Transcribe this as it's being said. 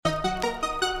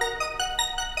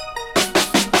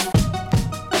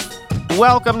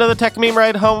Welcome to the Tech Meme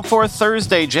Ride home for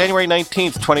Thursday, January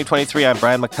 19th, 2023. I'm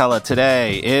Brian McCullough.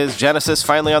 Today, is Genesis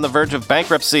finally on the verge of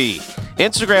bankruptcy?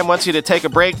 Instagram wants you to take a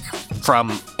break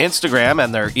from Instagram,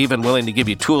 and they're even willing to give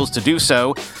you tools to do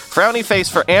so. Frowny face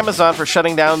for Amazon for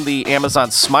shutting down the Amazon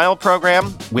Smile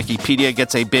program. Wikipedia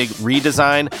gets a big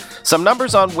redesign. Some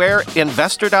numbers on where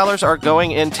investor dollars are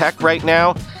going in tech right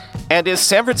now. And is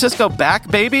San Francisco back,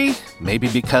 baby? Maybe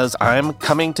because I'm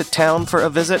coming to town for a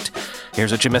visit.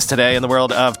 Here's what you missed today in the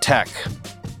world of tech.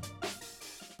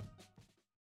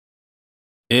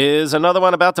 Is another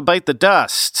one about to bite the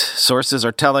dust? Sources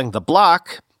are telling The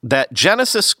Block that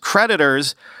Genesis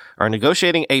creditors are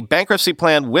negotiating a bankruptcy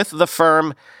plan with the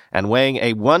firm and weighing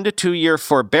a 1 to 2 year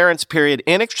forbearance period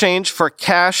in exchange for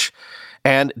cash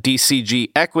and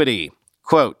DCG equity.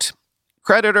 Quote,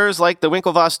 creditors like the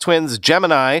Winklevoss twins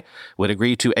Gemini would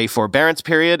agree to a forbearance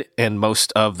period in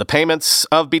most of the payments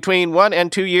of between 1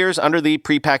 and 2 years under the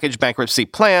prepackaged bankruptcy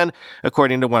plan,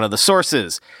 according to one of the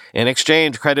sources. In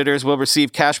exchange, creditors will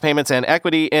receive cash payments and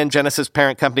equity in Genesis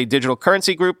parent company Digital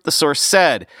Currency Group, the source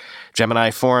said. Gemini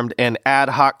formed an ad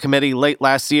hoc committee late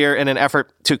last year in an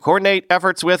effort to coordinate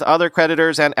efforts with other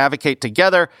creditors and advocate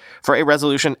together for a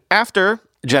resolution after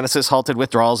Genesis halted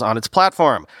withdrawals on its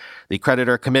platform. The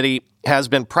creditor committee has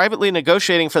been privately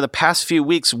negotiating for the past few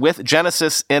weeks with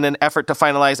Genesis in an effort to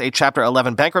finalize a Chapter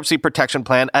 11 bankruptcy protection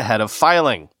plan ahead of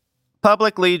filing.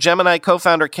 Publicly, Gemini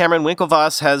co-founder Cameron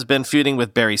Winklevoss has been feuding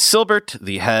with Barry Silbert,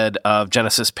 the head of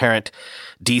Genesis parent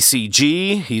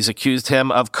DCG. He's accused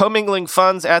him of commingling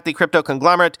funds at the crypto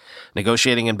conglomerate,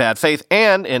 negotiating in bad faith,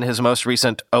 and in his most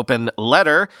recent open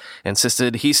letter,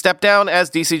 insisted he stepped down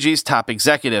as DCG's top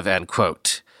executive, end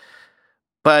quote.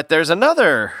 But there's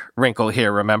another wrinkle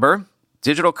here, remember?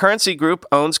 Digital Currency Group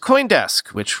owns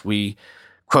CoinDesk, which we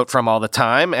quote from all the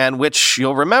time, and which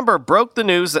you'll remember broke the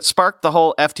news that sparked the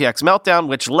whole FTX meltdown,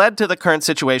 which led to the current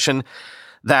situation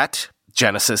that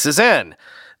Genesis is in.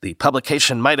 The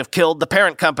publication might have killed the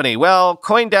parent company. Well,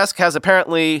 CoinDesk has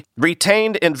apparently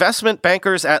retained investment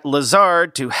bankers at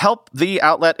Lazard to help the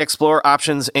outlet explore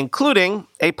options, including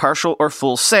a partial or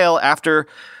full sale after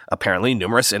apparently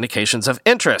numerous indications of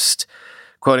interest.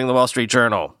 Quoting the Wall Street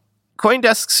Journal,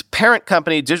 CoinDesk's parent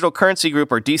company, Digital Currency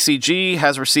Group, or DCG,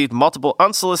 has received multiple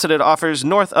unsolicited offers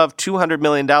north of $200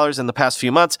 million in the past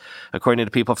few months, according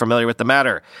to people familiar with the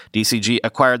matter. DCG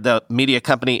acquired the media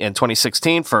company in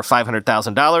 2016 for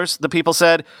 $500,000, the people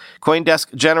said.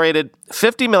 CoinDesk generated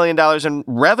 $50 million in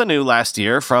revenue last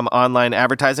year from online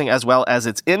advertising as well as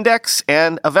its index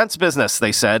and events business,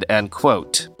 they said, end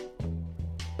quote.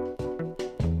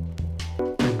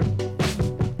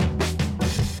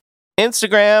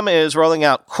 Instagram is rolling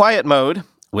out quiet mode,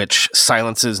 which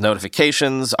silences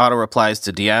notifications, auto-replies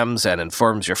to DMs, and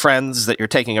informs your friends that you're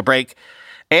taking a break,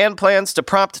 and plans to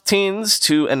prompt teens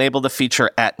to enable the feature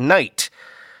at night.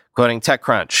 Quoting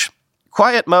TechCrunch,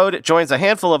 quiet mode joins a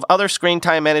handful of other screen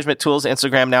time management tools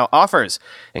Instagram now offers,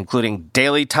 including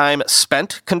daily time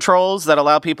spent controls that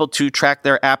allow people to track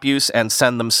their app use and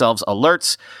send themselves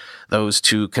alerts, those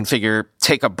to configure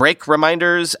take a break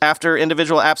reminders after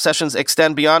individual app sessions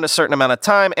extend beyond a certain amount of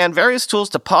time, and various tools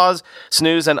to pause,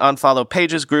 snooze, and unfollow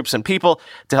pages, groups, and people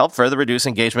to help further reduce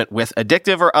engagement with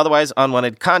addictive or otherwise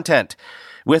unwanted content.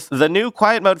 With the new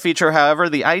quiet mode feature, however,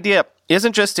 the idea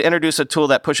isn't just to introduce a tool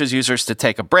that pushes users to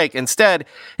take a break. Instead,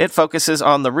 it focuses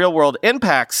on the real-world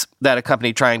impacts that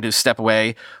accompany trying to step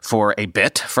away for a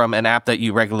bit from an app that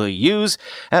you regularly use,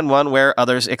 and one where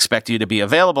others expect you to be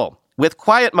available. With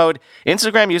quiet mode,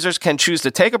 Instagram users can choose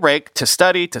to take a break, to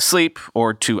study, to sleep,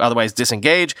 or to otherwise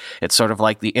disengage. It's sort of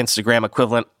like the Instagram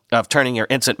equivalent of turning your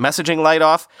instant messaging light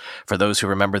off, for those who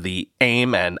remember the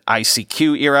AIM and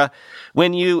ICQ era.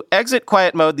 When you exit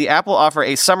quiet mode, the app will offer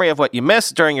a summary of what you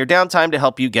missed during your downtime to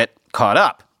help you get caught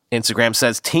up. Instagram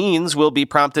says teens will be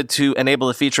prompted to enable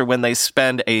the feature when they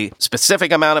spend a specific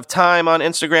amount of time on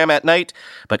Instagram at night,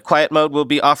 but quiet mode will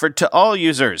be offered to all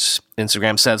users.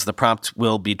 Instagram says the prompt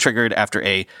will be triggered after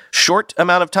a short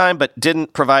amount of time, but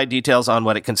didn't provide details on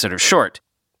what it considers short.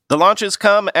 The launches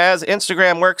come as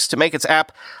Instagram works to make its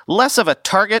app less of a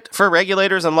target for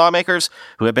regulators and lawmakers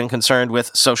who have been concerned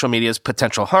with social media's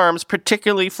potential harms,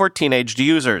 particularly for teenage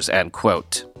users, end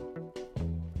quote.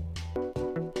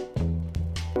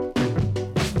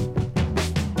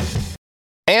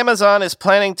 Amazon is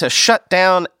planning to shut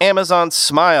down Amazon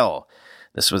Smile.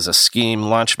 This was a scheme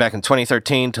launched back in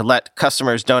 2013 to let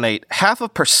customers donate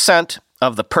 0.5%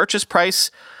 of the purchase price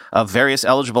of various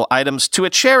eligible items to a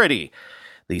charity.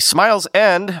 The smiles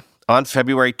end on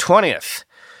February 20th.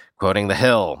 Quoting The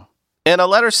Hill, In a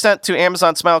letter sent to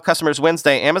Amazon Smile customers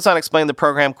Wednesday, Amazon explained the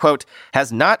program, quote,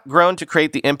 has not grown to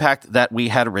create the impact that we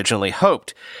had originally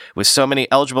hoped. With so many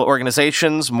eligible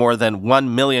organizations, more than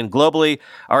 1 million globally,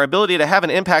 our ability to have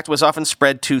an impact was often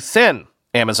spread too thin,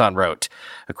 Amazon wrote.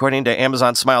 According to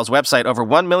Amazon Smile's website, over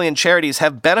 1 million charities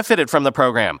have benefited from the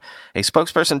program. A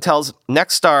spokesperson tells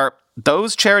Nexstar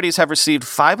those charities have received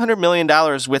 $500 million,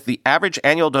 with the average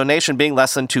annual donation being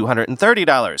less than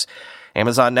 $230.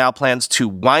 Amazon now plans to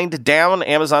wind down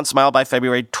Amazon Smile by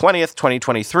February 20th,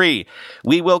 2023.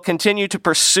 We will continue to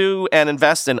pursue and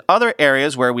invest in other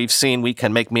areas where we've seen we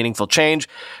can make meaningful change,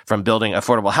 from building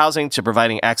affordable housing to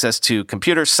providing access to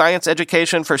computer science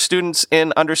education for students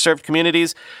in underserved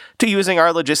communities, to using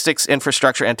our logistics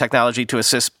infrastructure and technology to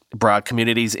assist broad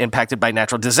communities impacted by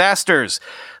natural disasters,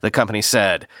 the company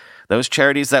said. Those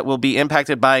charities that will be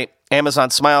impacted by Amazon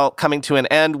Smile coming to an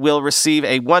end will receive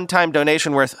a one-time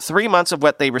donation worth 3 months of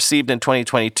what they received in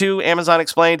 2022, Amazon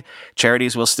explained.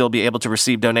 Charities will still be able to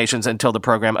receive donations until the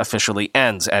program officially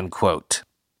ends, end quote.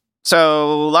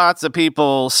 So lots of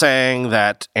people saying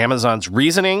that Amazon's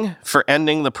reasoning for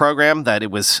ending the program, that it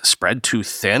was spread too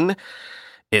thin,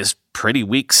 is pretty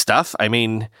weak stuff. I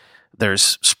mean,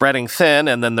 there's spreading thin,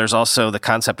 and then there's also the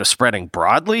concept of spreading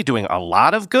broadly, doing a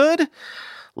lot of good.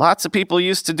 Lots of people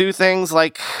used to do things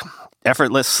like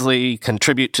effortlessly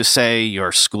contribute to, say,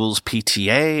 your school's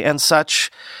PTA and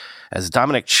such. As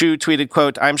Dominic Chu tweeted,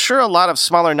 quote, I'm sure a lot of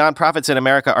smaller nonprofits in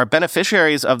America are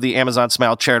beneficiaries of the Amazon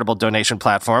Smile charitable donation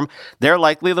platform. They're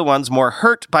likely the ones more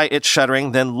hurt by its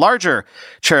shuttering than larger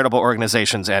charitable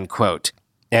organizations, end quote.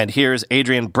 And here's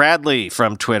Adrian Bradley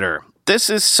from Twitter.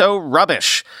 This is so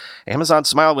rubbish. Amazon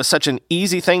Smile was such an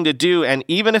easy thing to do, and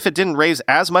even if it didn't raise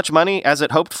as much money as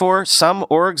it hoped for, some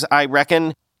orgs, I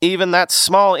reckon, even that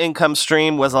small income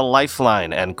stream was a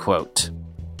lifeline, end quote.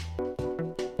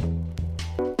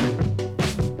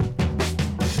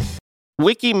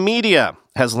 Wikimedia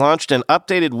has launched an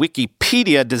updated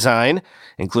Wikipedia design,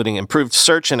 including improved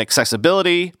search and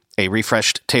accessibility, a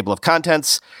refreshed table of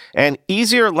contents, and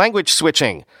easier language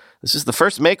switching. This is the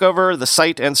first makeover the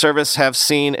site and service have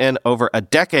seen in over a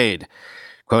decade.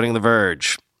 Quoting The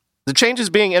Verge, the changes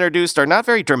being introduced are not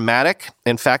very dramatic.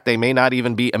 In fact, they may not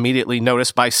even be immediately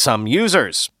noticed by some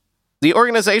users. The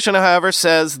organization, however,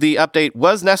 says the update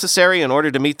was necessary in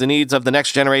order to meet the needs of the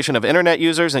next generation of internet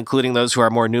users, including those who are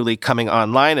more newly coming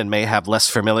online and may have less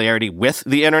familiarity with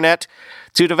the internet.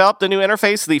 To develop the new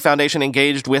interface, the foundation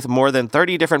engaged with more than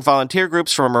 30 different volunteer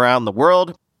groups from around the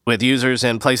world, with users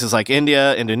in places like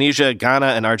India, Indonesia, Ghana,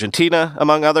 and Argentina,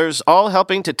 among others, all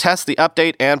helping to test the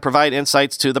update and provide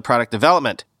insights to the product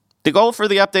development. The goal for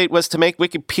the update was to make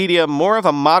Wikipedia more of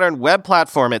a modern web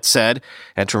platform, it said,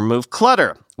 and to remove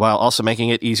clutter, while also making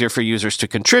it easier for users to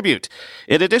contribute.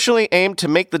 It additionally aimed to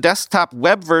make the desktop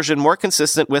web version more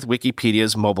consistent with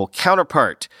Wikipedia's mobile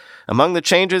counterpart. Among the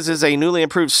changes is a newly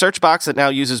improved search box that now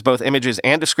uses both images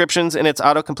and descriptions in its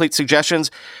autocomplete suggestions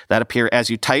that appear as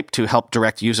you type to help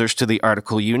direct users to the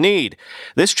article you need.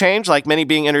 This change, like many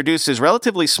being introduced, is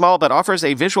relatively small but offers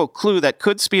a visual clue that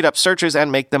could speed up searches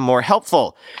and make them more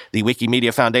helpful. The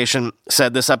Wikimedia Foundation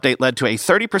said this update led to a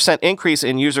 30% increase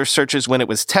in user searches when it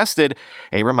was tested,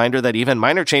 a reminder that even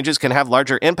minor changes can have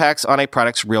larger impacts on a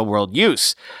product's real-world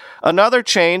use. Another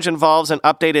change involves an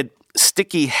updated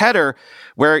sticky header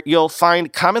where you'll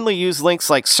find commonly used links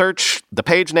like search, the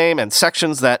page name, and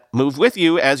sections that move with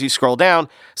you as you scroll down,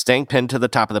 staying pinned to the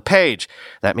top of the page.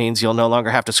 That means you'll no longer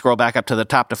have to scroll back up to the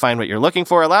top to find what you're looking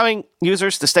for, allowing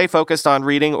users to stay focused on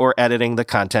reading or editing the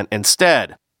content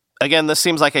instead. Again, this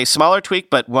seems like a smaller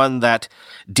tweak, but one that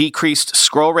decreased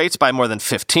scroll rates by more than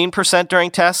 15%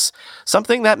 during tests,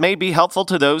 something that may be helpful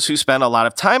to those who spend a lot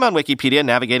of time on Wikipedia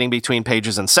navigating between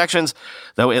pages and sections,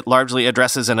 though it largely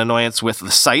addresses an annoyance with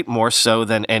the site more so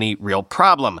than any real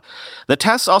problem. The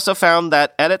tests also found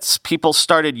that edits people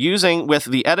started using with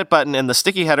the edit button in the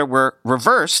sticky header were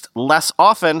reversed less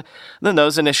often than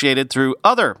those initiated through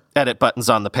other edit buttons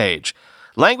on the page.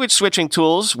 Language switching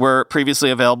tools were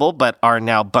previously available, but are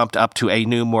now bumped up to a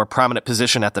new, more prominent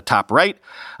position at the top right,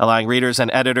 allowing readers and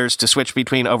editors to switch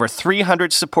between over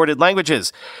 300 supported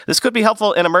languages. This could be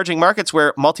helpful in emerging markets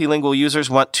where multilingual users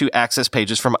want to access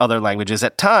pages from other languages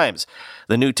at times.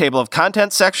 The new table of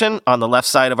contents section on the left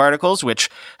side of articles, which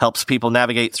helps people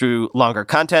navigate through longer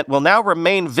content, will now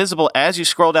remain visible as you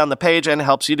scroll down the page and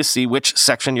helps you to see which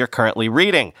section you're currently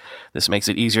reading. This makes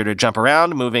it easier to jump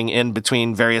around, moving in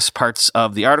between various parts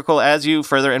of the article as you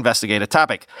further investigate a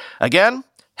topic. Again,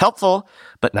 helpful,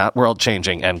 but not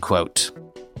world-changing, end quote.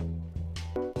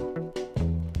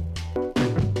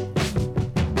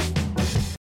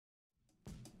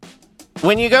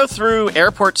 When you go through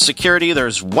airport security,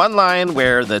 there's one line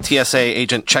where the TSA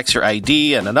agent checks your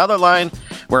ID and another line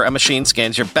where a machine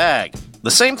scans your bag. The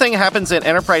same thing happens in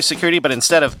enterprise security, but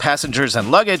instead of passengers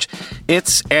and luggage,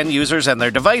 it's end users and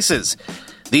their devices.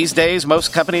 These days,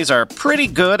 most companies are pretty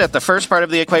good at the first part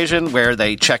of the equation where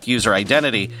they check user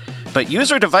identity, but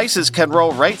user devices can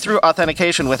roll right through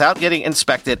authentication without getting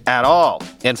inspected at all.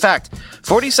 In fact,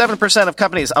 47% of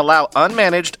companies allow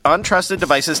unmanaged, untrusted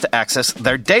devices to access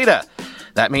their data.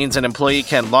 That means an employee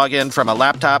can log in from a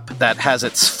laptop that has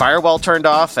its firewall turned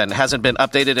off and hasn't been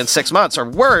updated in 6 months, or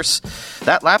worse,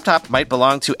 that laptop might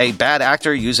belong to a bad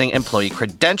actor using employee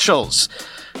credentials.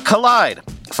 Kolide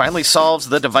finally solves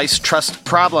the device trust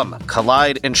problem.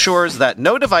 Kolide ensures that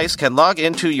no device can log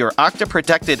into your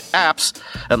Okta-protected apps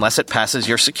unless it passes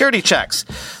your security checks.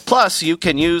 Plus, you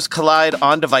can use Kolide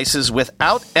on devices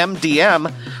without MDM,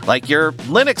 like your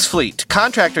Linux fleet,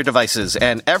 contractor devices,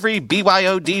 and every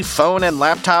BYOD phone and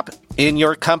laptop in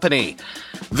your company.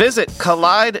 Visit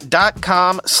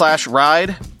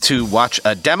kolide.com/ride to watch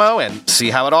a demo and see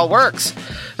how it all works.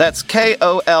 That's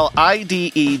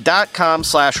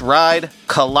KOLIDE.com/ride,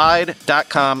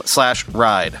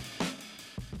 kolide.com/ride.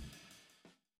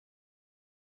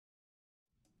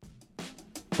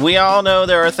 We all know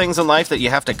there are things in life that you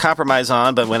have to compromise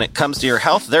on, but when it comes to your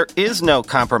health, there is no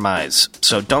compromise.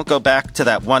 So don't go back to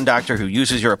that one doctor who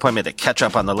uses your appointment to catch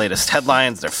up on the latest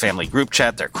headlines, their family group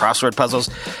chat, their crossword puzzles,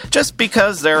 just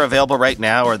because they're available right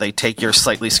now or they take your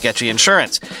slightly sketchy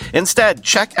insurance. Instead,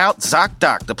 check out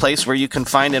ZocDoc, the place where you can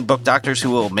find and book doctors who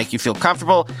will make you feel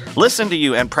comfortable, listen to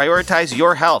you, and prioritize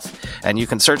your health. And you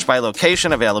can search by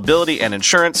location, availability, and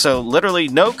insurance, so literally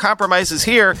no compromises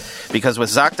here, because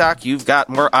with ZocDoc, you've got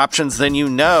more options than you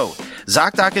know.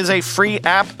 ZocDoc is a free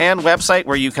app and website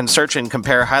where you can search and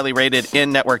compare highly rated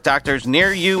in-network doctors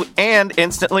near you and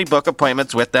instantly book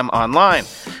appointments with them online.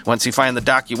 Once you find the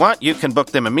doc you want, you can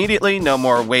book them immediately, no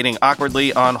more waiting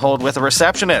awkwardly on hold with a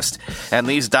receptionist. And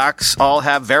these docs all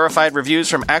have verified reviews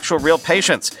from actual real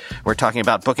patients. We're talking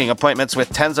about booking appointments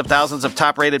with tens of thousands of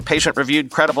top-rated,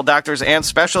 patient-reviewed, credible doctors and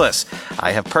specialists.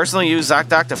 I have personally used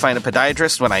ZocDoc to find a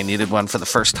podiatrist when I needed one for the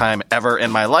first time ever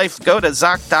in my life. Go to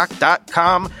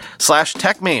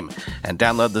ZocDoc.com/TechMeme and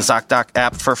download the ZocDoc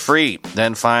app for free.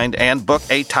 Then find and book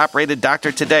a top-rated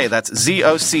doctor today. That's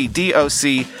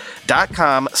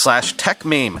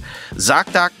ZocDoc.com/TechMeme.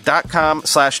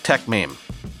 ZocDoc.com/TechMeme.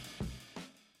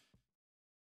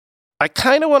 I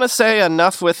kind of want to say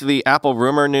enough with the Apple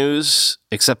rumor news,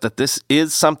 except that this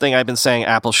is something I've been saying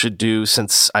Apple should do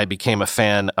since I became a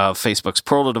fan of Facebook's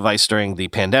Portal device during the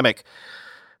pandemic.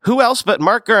 Who else but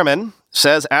Mark Gurman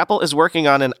says Apple is working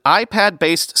on an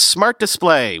iPad-based smart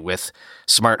display with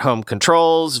smart home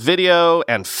controls, video,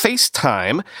 and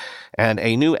FaceTime, and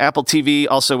a new Apple TV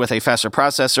also with a faster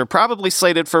processor, probably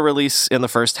slated for release in the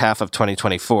first half of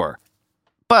 2024.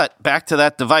 But back to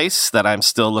that device that I'm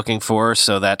still looking for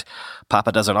so that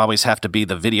Papa doesn't always have to be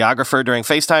the videographer during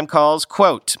FaceTime calls.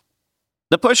 Quote,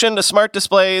 the push into smart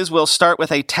displays will start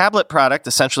with a tablet product,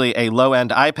 essentially a low-end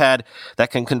iPad, that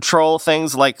can control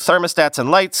things like thermostats and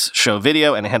lights, show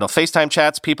video, and handle FaceTime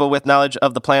chats. People with knowledge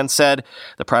of the plan said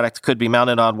the product could be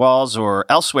mounted on walls or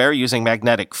elsewhere using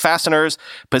magnetic fasteners,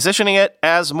 positioning it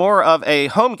as more of a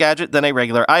home gadget than a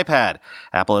regular iPad.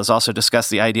 Apple has also discussed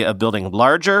the idea of building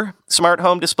larger smart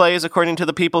home displays, according to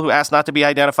the people who asked not to be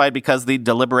identified because the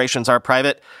deliberations are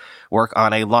private. Work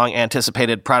on a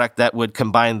long-anticipated product that would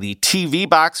combine the TV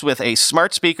box with a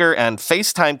smart speaker and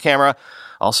FaceTime camera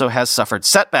also has suffered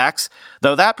setbacks,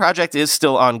 though that project is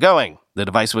still ongoing. The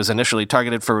device was initially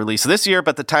targeted for release this year,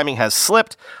 but the timing has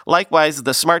slipped. Likewise,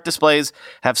 the smart displays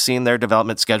have seen their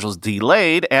development schedules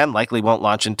delayed and likely won't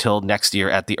launch until next year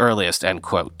at the earliest, end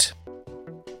quote.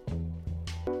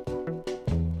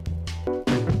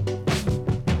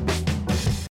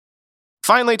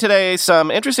 Finally today,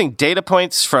 some interesting data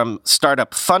points from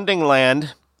Startup Funding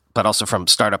Land, but also from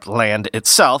Startup Land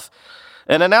itself.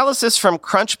 An analysis from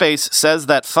Crunchbase says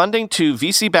that funding to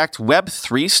VC-backed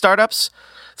Web3 startups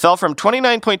fell from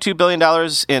 $29.2 billion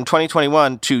in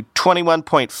 2021 to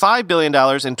 $21.5 billion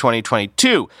in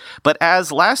 2022. But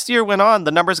as last year went on,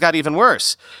 the numbers got even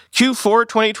worse. Q4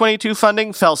 2022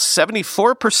 funding fell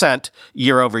 74%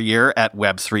 year over year at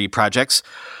Web3 projects,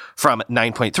 from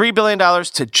 $9.3 billion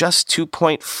to just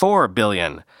 $2.4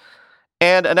 billion.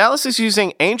 And analysis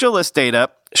using AngelList data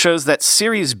shows that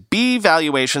Series B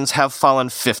valuations have fallen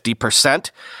 50%,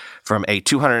 from a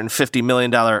 $250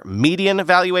 million median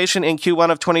valuation in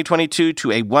Q1 of 2022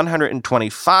 to a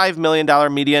 $125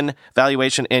 million median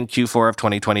valuation in Q4 of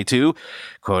 2022,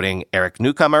 quoting Eric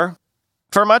Newcomer.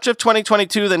 For much of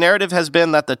 2022, the narrative has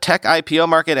been that the tech IPO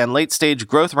market and late-stage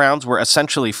growth rounds were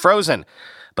essentially frozen.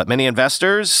 But many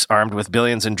investors, armed with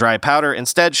billions in dry powder,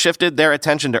 instead shifted their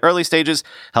attention to early stages,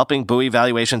 helping buoy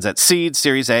valuations at seed,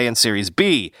 Series A, and Series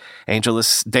B.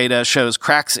 AngelList data shows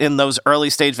cracks in those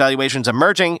early-stage valuations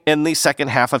emerging in the second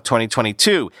half of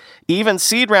 2022. Even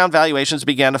seed round valuations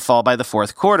began to fall by the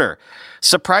fourth quarter.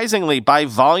 Surprisingly, by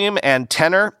volume and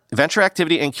tenor, venture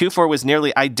activity in Q4 was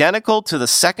nearly identical to the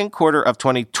second quarter of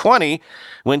 2020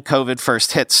 when COVID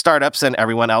first hit startups and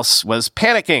everyone else was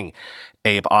panicking.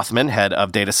 Abe Othman, head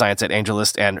of data science at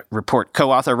AngelList and report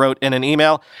co-author, wrote in an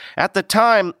email, "At the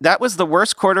time, that was the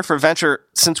worst quarter for venture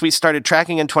since we started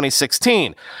tracking in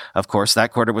 2016. Of course,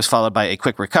 that quarter was followed by a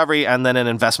quick recovery and then an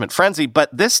investment frenzy,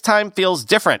 but this time feels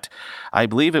different. I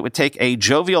believe it would take a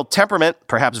jovial temperament,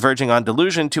 perhaps verging on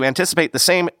delusion, to anticipate the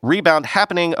same rebound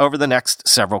happening over the next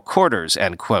several quarters,"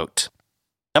 end quote.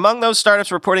 Among those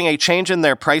startups reporting a change in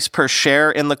their price per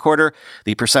share in the quarter,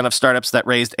 the percent of startups that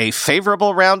raised a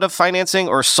favorable round of financing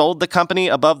or sold the company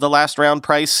above the last round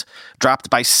price dropped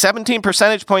by 17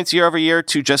 percentage points year over year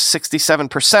to just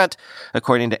 67%,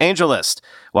 according to AngelList.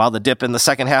 While the dip in the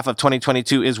second half of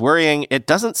 2022 is worrying, it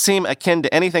doesn't seem akin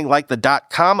to anything like the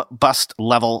dot-com bust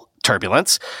level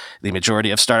turbulence. The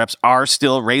majority of startups are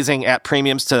still raising at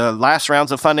premiums to last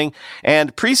rounds of funding,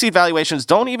 and pre-seed valuations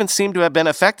don't even seem to have been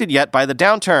affected yet by the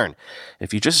downturn.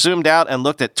 If you just zoomed out and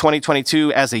looked at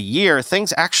 2022 as a year,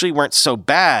 things actually weren't so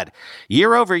bad.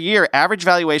 Year over year, average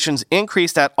valuations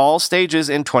increased at all stages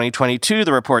in 2022,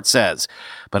 the report says.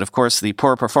 But of course, the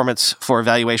poor performance for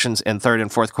valuations in third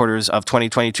and fourth quarters of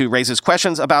 2022 raises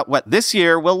questions about what this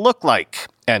year will look like,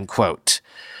 end quote.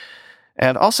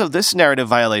 And also this narrative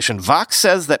violation, Vox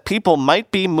says that people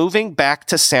might be moving back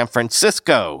to San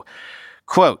Francisco.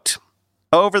 Quote,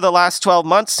 "Over the last 12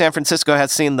 months, San Francisco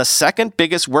has seen the second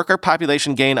biggest worker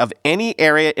population gain of any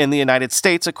area in the United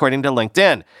States, according to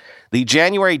LinkedIn. The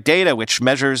January data, which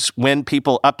measures when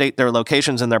people update their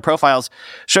locations in their profiles,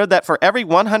 showed that for every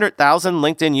 100,000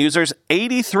 LinkedIn users,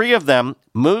 83 of them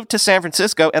moved to San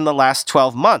Francisco in the last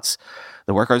 12 months.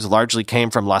 The workers largely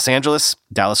came from Los Angeles,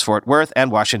 Dallas-Fort Worth,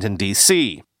 and Washington,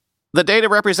 D.C. The data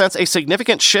represents a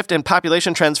significant shift in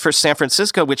population trends for San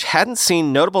Francisco, which hadn't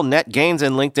seen notable net gains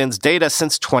in LinkedIn's data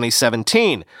since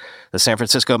 2017. The San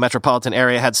Francisco metropolitan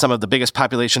area had some of the biggest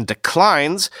population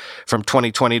declines from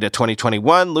 2020 to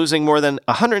 2021, losing more than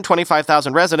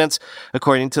 125,000 residents,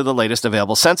 according to the latest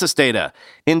available census data.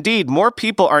 Indeed, more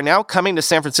people are now coming to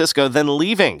San Francisco than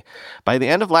leaving. By the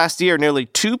end of last year, nearly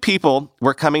 2 people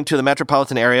were coming to the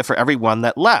metropolitan area for every 1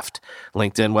 that left.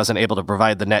 LinkedIn wasn't able to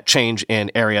provide the net change in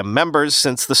area members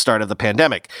since the start of the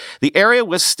pandemic. The area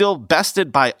was still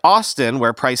bested by Austin,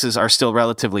 where prices are still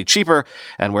relatively cheaper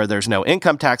and where there's no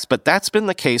income tax, but that's been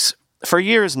the case for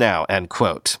years now, end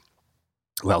quote.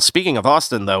 Well, speaking of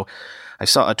Austin, though, I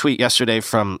saw a tweet yesterday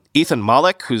from Ethan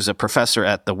Mollick, who's a professor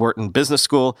at the Wharton Business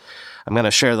School. I'm going to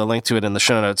share the link to it in the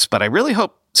show notes, but I really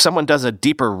hope someone does a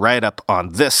deeper write-up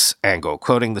on this angle,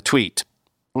 quoting the tweet.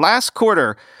 "Last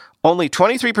quarter, only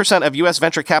 23% of U.S.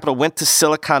 venture capital went to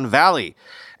Silicon Valley.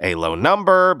 A low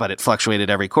number, but it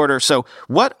fluctuated every quarter. So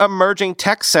what emerging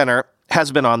tech center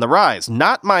has been on the rise?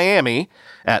 Not Miami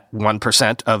at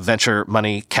 1% of venture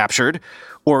money captured,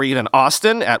 or even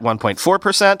Austin at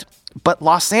 1.4%, but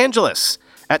Los Angeles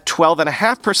at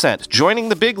 12.5%, joining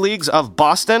the big leagues of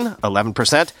Boston,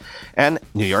 11%, and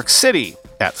New York City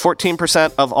at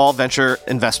 14% of all venture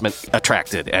investment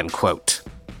attracted," end quote.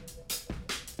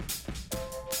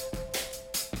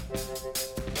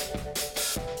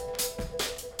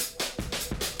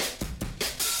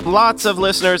 Lots of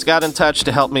listeners got in touch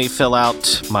to help me fill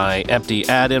out my empty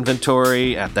ad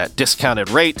inventory at that discounted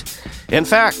rate. In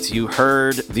fact, you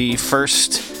heard the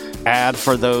first ad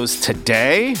for those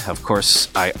today. Of course,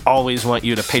 I always want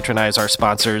you to patronize our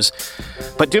sponsors,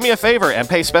 but do me a favor and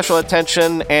pay special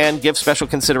attention and give special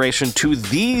consideration to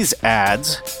these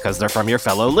ads because they're from your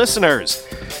fellow listeners.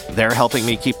 They're helping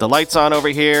me keep the lights on over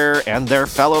here, and they're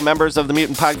fellow members of the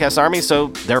Mutant Podcast Army, so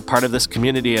they're part of this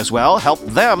community as well. Help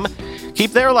them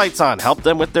keep their lights on. Help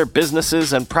them with their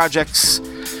businesses and projects.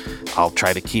 I'll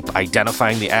try to keep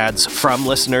identifying the ads from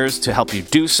listeners to help you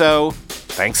do so.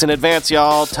 Thanks in advance,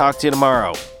 y'all. Talk to you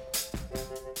tomorrow.